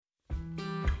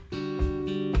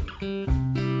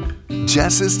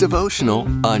Jess's devotional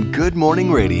on Good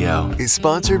Morning Radio is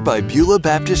sponsored by Beulah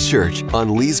Baptist Church on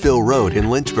Leesville Road in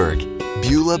Lynchburg.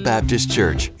 Beulah Baptist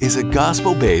Church is a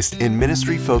gospel-based and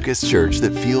ministry-focused church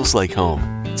that feels like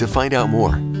home. To find out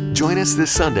more, join us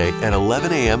this Sunday at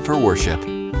 11 a.m. for worship.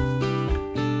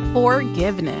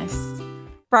 Forgiveness.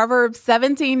 Proverbs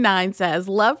 17:9 says,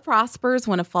 "Love prospers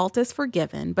when a fault is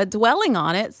forgiven, but dwelling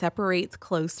on it separates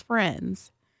close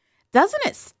friends." Doesn't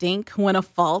it stink when a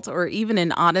fault or even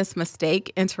an honest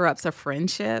mistake interrupts a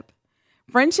friendship?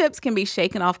 Friendships can be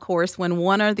shaken off course when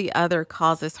one or the other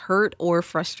causes hurt or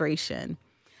frustration.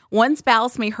 One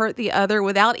spouse may hurt the other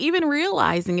without even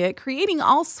realizing it, creating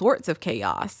all sorts of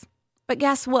chaos. But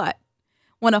guess what?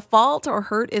 When a fault or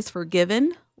hurt is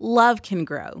forgiven, love can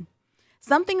grow.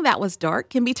 Something that was dark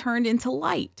can be turned into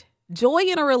light. Joy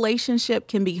in a relationship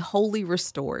can be wholly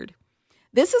restored.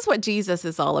 This is what Jesus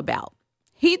is all about.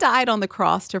 He died on the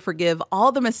cross to forgive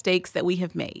all the mistakes that we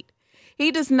have made.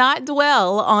 He does not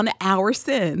dwell on our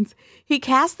sins. He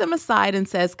casts them aside and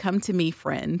says, "Come to me,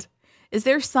 friend." Is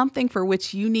there something for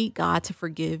which you need God to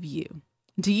forgive you?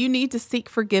 Do you need to seek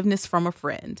forgiveness from a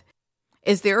friend?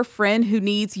 Is there a friend who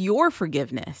needs your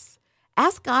forgiveness?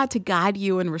 Ask God to guide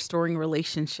you in restoring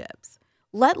relationships.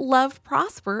 Let love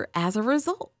prosper as a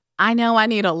result. I know I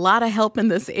need a lot of help in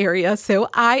this area, so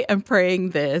I am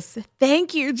praying this.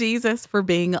 Thank you, Jesus, for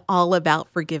being all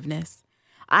about forgiveness.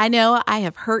 I know I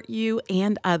have hurt you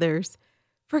and others.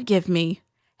 Forgive me.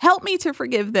 Help me to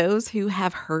forgive those who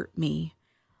have hurt me.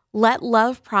 Let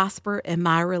love prosper in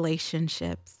my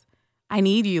relationships. I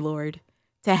need you, Lord,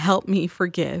 to help me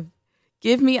forgive.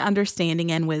 Give me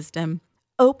understanding and wisdom.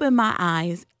 Open my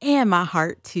eyes and my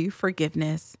heart to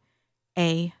forgiveness.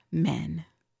 Amen.